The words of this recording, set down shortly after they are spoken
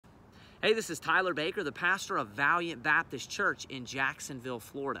Hey, this is Tyler Baker, the pastor of Valiant Baptist Church in Jacksonville,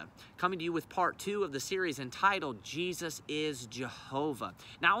 Florida, coming to you with part 2 of the series entitled, Jesus is Jehovah.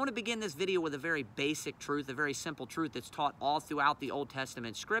 Now, I want to begin this video with a very basic truth, a very simple truth that's taught all throughout the Old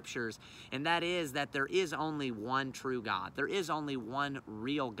Testament scriptures, and that is that there is only one true God. There is only one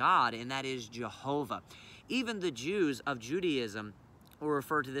real God, and that is Jehovah. Even the Jews of Judaism will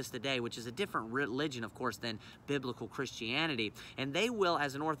refer to this today, which is a different religion, of course, than biblical Christianity. And they will,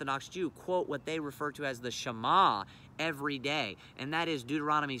 as an Orthodox Jew, quote what they refer to as the Shema every day. And that is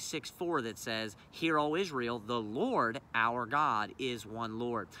Deuteronomy 6:4 that says, "Hear, O Israel, the Lord our God is one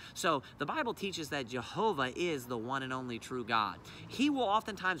Lord." So the Bible teaches that Jehovah is the one and only true God. He will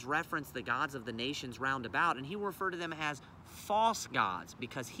oftentimes reference the gods of the nations round about, and he will refer to them as false gods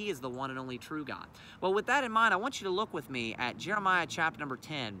because he is the one and only true God. Well, with that in mind, I want you to look with me at Jeremiah chapter number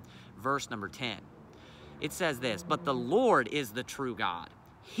 10, verse number 10. It says this, "But the Lord is the true God.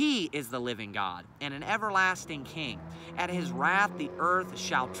 He is the living God and an everlasting King. At his wrath the earth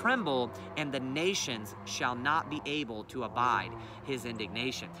shall tremble, and the nations shall not be able to abide his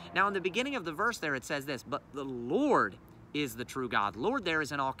indignation." Now, in the beginning of the verse there, it says this, "But the Lord is the true God." Lord there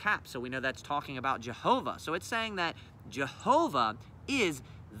is in all caps, so we know that's talking about Jehovah. So it's saying that Jehovah is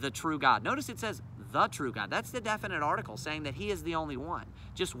the true God. Notice it says the true God. That's the definite article saying that he is the only one,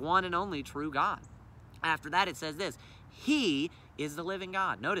 just one and only true God. After that, it says this, he is the living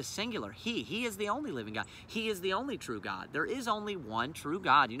God. Notice singular, he is the only living God. He is the only true God. There is only one true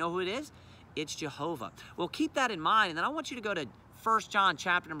God. You know who it is? It's Jehovah. Well, keep that in mind, and then I want you to go to 1 John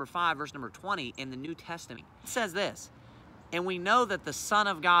chapter number 5, verse number 20 in the New Testament. It says this, "And we know that the Son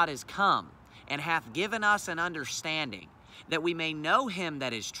of God is come, and hath given us an understanding, that we may know him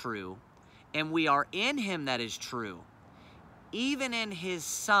that is true, and we are in him that is true, even in his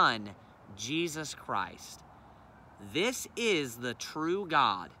Son, Jesus Christ. This is the true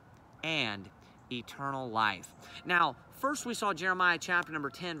God and eternal life." Now, first we saw Jeremiah chapter number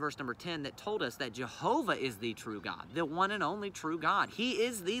 10, verse number 10, that told us that Jehovah is the true God, the one and only true God. He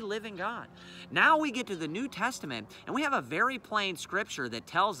is the living God. Now we get to the New Testament, and we have a very plain scripture that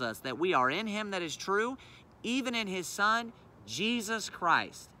tells us that we are in him that is true, even in his Son, Jesus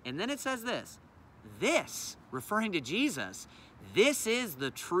Christ. And then it says this, referring to Jesus, "This is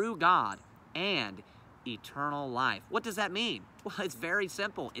the true God and eternal life." What does that mean? Well, it's very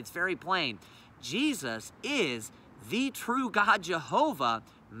simple. It's very plain. Jesus is the true God, Jehovah,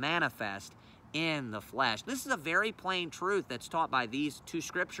 manifest in the flesh. This is a very plain truth that's taught by these two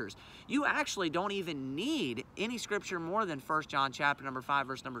scriptures. You actually don't even need any scripture more than 1 John chapter number 5,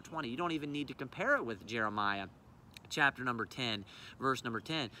 verse number 20. You don't even need to compare it with Jeremiah chapter number 10, verse number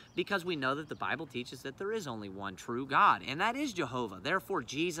 10, because we know that the Bible teaches that there is only one true God, and that is Jehovah. Therefore,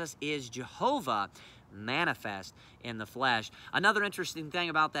 Jesus is Jehovah manifest in the flesh. Another interesting thing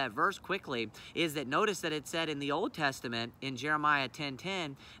about that verse quickly is that notice that it said in the Old Testament in Jeremiah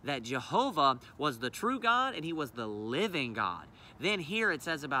 10:10 that Jehovah was the true God and he was the living God. Then here it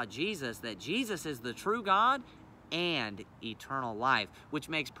says about Jesus that Jesus is the true God and eternal life, which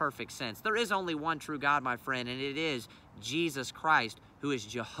makes perfect sense. There is only one true God, my friend, and it is Jesus Christ, who is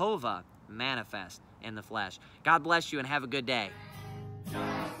Jehovah manifest in the flesh. God bless you and have a good day.